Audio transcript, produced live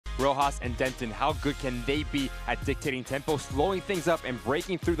Rojas and Denton, how good can they be at dictating tempo, slowing things up, and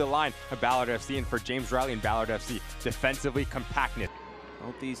breaking through the line of Ballard FC? And for James Riley and Ballard FC, defensively compactness.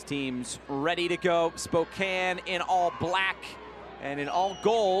 Both these teams ready to go. Spokane in all black and in all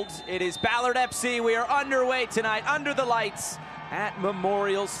gold. It is Ballard FC. We are underway tonight under the lights at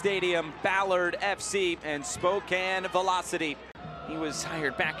Memorial Stadium. Ballard FC and Spokane Velocity. He was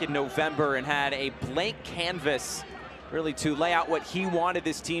hired back in November and had a blank canvas really to lay out what he wanted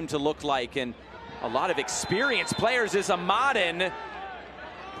this team to look like, and a lot of experienced players. As Amadin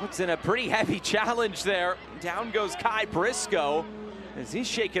puts in a pretty heavy challenge there. Down goes Kai Briscoe as he's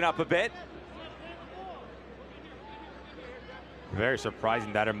shaken up a bit. Very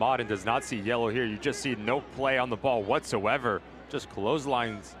surprising that Amadin does not see yellow here. You just see no play on the ball whatsoever. Just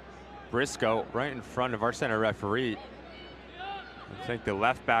clotheslines Briscoe right in front of our center referee. I think the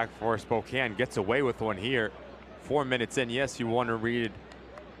left back for Spokane gets away with one here. 4 minutes in, yes, you want to read,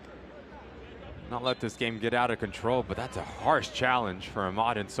 not let this game get out of control, but that's a harsh challenge for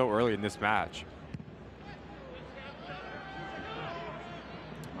Amadin so early in this match.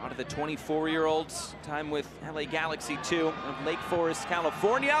 Out of the 24-year-olds, time with LA Galaxy 2 of Lake Forest,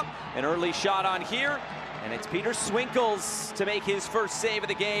 California. An early shot on here, and it's Peter Swinkles to make his first save of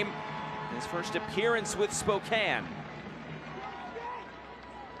the game. His first appearance with Spokane.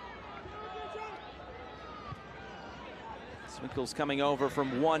 Swinkles coming over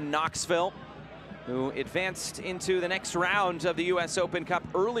from 1 Knoxville, who advanced into the next round of the U.S. Open Cup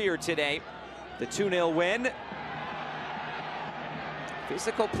earlier today. The 2-0 win.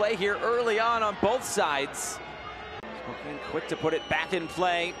 Physical play here early on both sides. Spokane quick to put it back in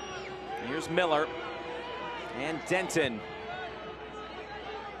play. Here's Miller and Denton.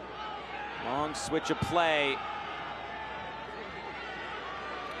 Long switch of play.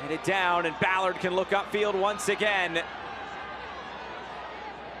 Headed down, and Ballard can look upfield once again.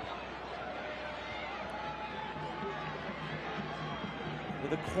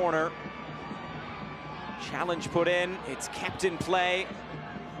 The corner. Challenge put in. It's kept in play.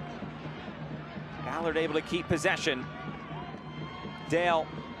 Ballard able to keep possession. Dale.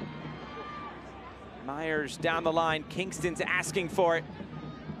 Myers down the line. Kingston's asking for it.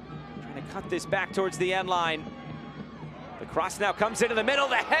 Trying to cut this back towards the end line. The cross now comes into the middle.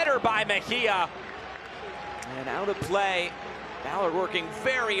 The header by Mejia. And out of play. Ballard working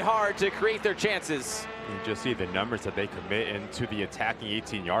very hard to create their chances. You just see the numbers that they commit into the attacking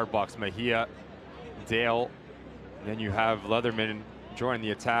 18-yard box. Mejia, Dale, and then you have Leatherman joining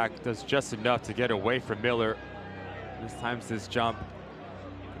the attack. Does just enough to get away from Miller. This times this jump.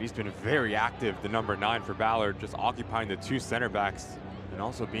 But he's been very active, the number 9 for Ballard, just occupying the 2 center backs and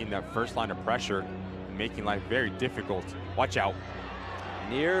also being that first line of pressure and making life very difficult. Watch out.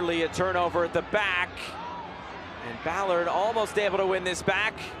 Nearly a turnover at the back. And Ballard almost able to win this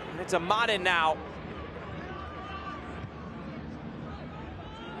back. And it's Amadin now.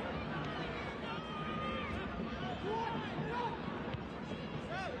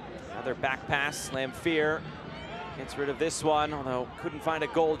 Another back pass. Lamfier gets rid of this one, although couldn't find a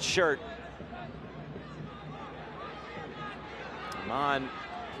gold shirt. Amon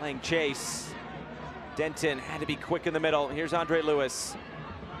playing chase. Denton had to be quick in the middle. Here's Andre Lewis.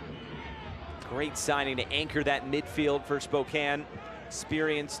 Great signing to anchor that midfield for Spokane.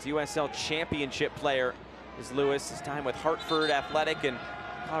 Experienced USL championship player is Lewis. His time with Hartford Athletic and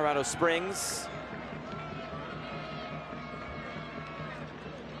Colorado Springs.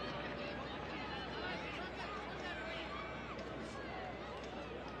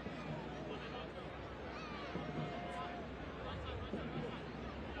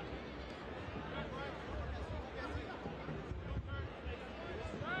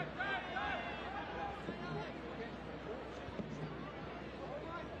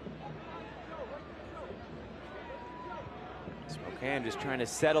 Spokane just trying to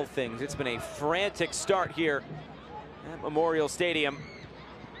settle things. It's been a frantic start here at Memorial Stadium.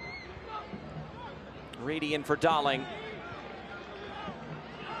 Reedy in for Darling.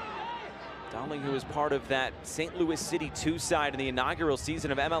 Darling, who was part of that St. Louis City 2 side in the inaugural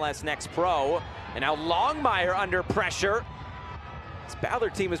season of MLS Next Pro. And now Longmire under pressure. This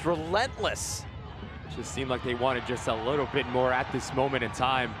Ballard team is relentless. Just seemed like they wanted just a little bit more at this moment in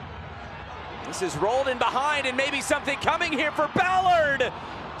time. This is rolled in behind, and maybe something coming here for Ballard.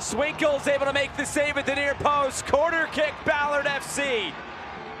 Swinkles able to make the save at the near post. Corner kick, Ballard FC.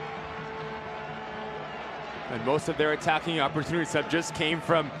 And most of their attacking opportunities have just came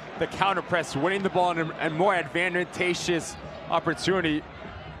from the counter press, winning the ball in a more advantageous opportunity.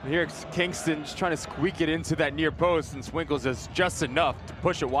 And here's Kingston just trying to squeak it into that near post, and Swinkles does just enough to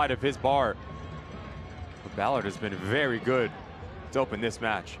push it wide of his bar. But Ballard has been very good to open this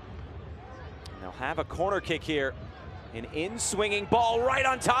match. They'll have a corner kick here. An in-swinging ball right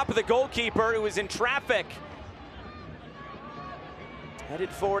on top of the goalkeeper who was in traffic. Headed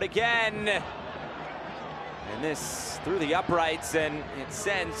forward again. And this through the uprights, and it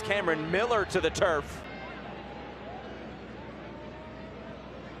sends Cameron Miller to the turf.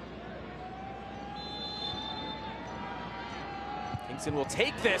 Kingston will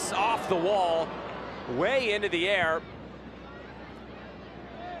take this off the wall, way into the air.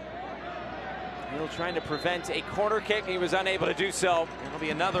 Hill trying to prevent a corner kick. He was unable to do so. It'll be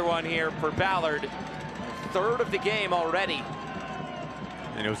another one here for Ballard. Third of the game already.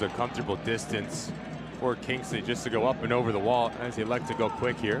 And it was a comfortable distance for Kingston just to go up and over the wall as they like to go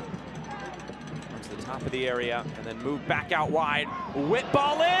quick here. Comes to the top of the area and then move back out wide. Whip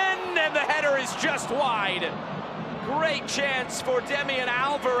ball in, and the header is just wide. Great chance for Demian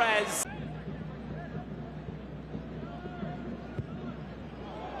Alvarez.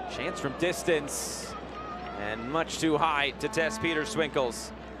 Chance from distance, and much too high to test Peter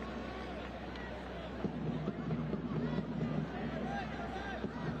Swinkles.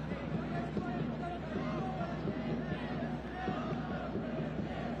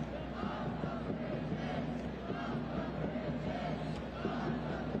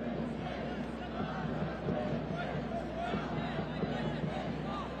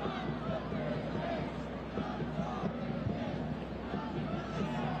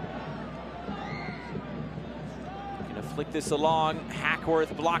 Flick this along,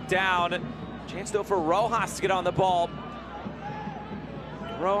 Hackworth blocked down. Chance though for Rojas to get on the ball.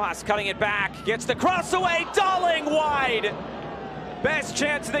 Rojas cutting it back, gets the cross away, Darling wide. Best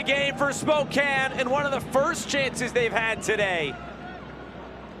chance of the game for Spokane, and one of the first chances they've had today.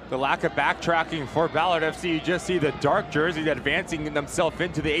 The lack of backtracking for Ballard FC. You just see the dark jerseys advancing themselves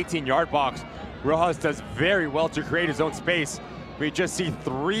into the 18-yard box. Rojas does very well to create his own space. We just see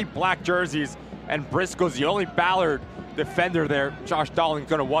 3 black jerseys, and Briscoe's the only Ballard defender there. Josh Dalling's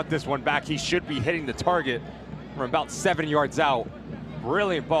gonna want this one back. He should be hitting the target from about 7 yards out.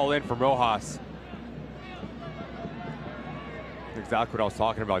 Brilliant ball in from Rojas. Exactly what I was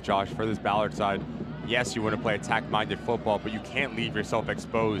talking about, Josh, for this Ballard side. Yes, you want to play attack-minded football, but you can't leave yourself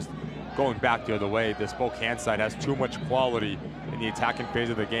exposed going back the other way. The Spokane side has too much quality in the attacking phase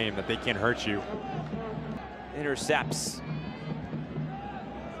of the game that they can't hurt you. Intercepts.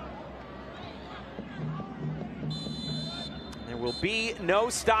 Will be no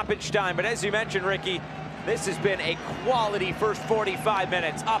stoppage time, but as you mentioned, Ricky, this has been a quality first 45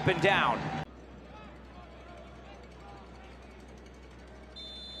 minutes, up and down.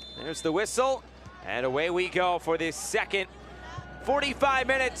 There's the whistle, and away we go for this second 45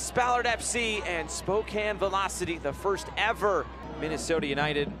 minutes. Ballard FC and Spokane Velocity, the first ever Minnesota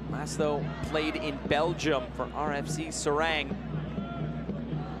United. Last though played in Belgium for RFC Serang.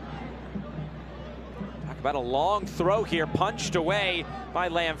 About a long throw here, punched away by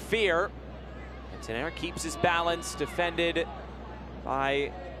Lamfier. Tenaire keeps his balance, defended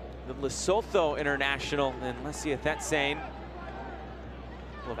by the Lesotho international and Lesia Thetsane.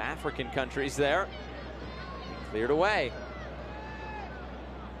 A couple of African countries there. Cleared away.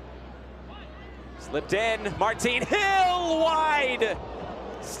 Slipped in, Martin Hill wide.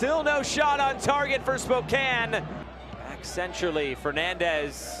 Still no shot on target for Spokane. Back centrally,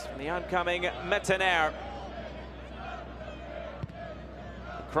 Fernandez, the oncoming Metenaire.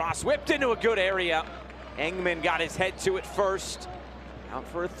 Cross whipped into a good area. Engman got his head to it first. Out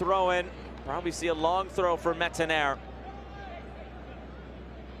for a throw-in. Probably see a long throw for Metenaire.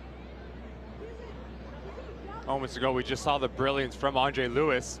 Moments ago, we just saw the brilliance from Andre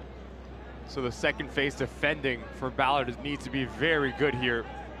Lewis. So the second phase defending for Ballard needs to be very good here.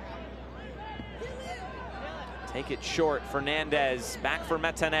 Take it short, Fernandez. Back for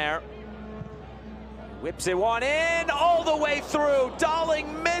Metenaire. Whips it one in, all the way through.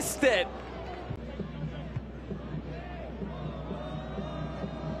 Darling missed it.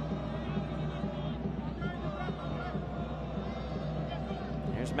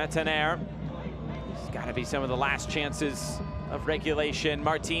 Here's Metenaire. It's got to be some of the last chances of regulation.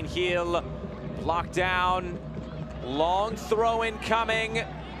 Martin Hill blocked down. Long throw in coming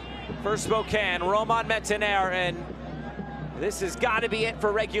for Spokane. Roman Metenaire, and this has got to be it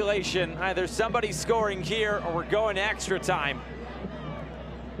for regulation. Either somebody's scoring here or we're going to extra time.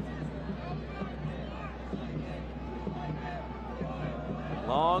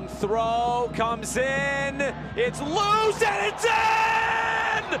 Long throw comes in. It's loose and it's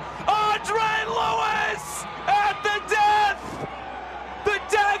in! Andre Lewis at the death! The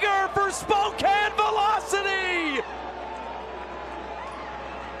dagger for Spokane Velocity!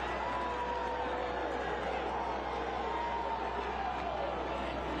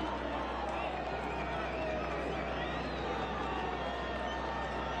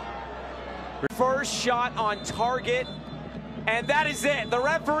 First shot on target, and that is it. The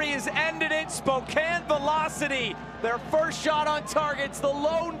referee has ended it. Spokane Velocity, their first shot on target's the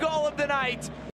lone goal of the night.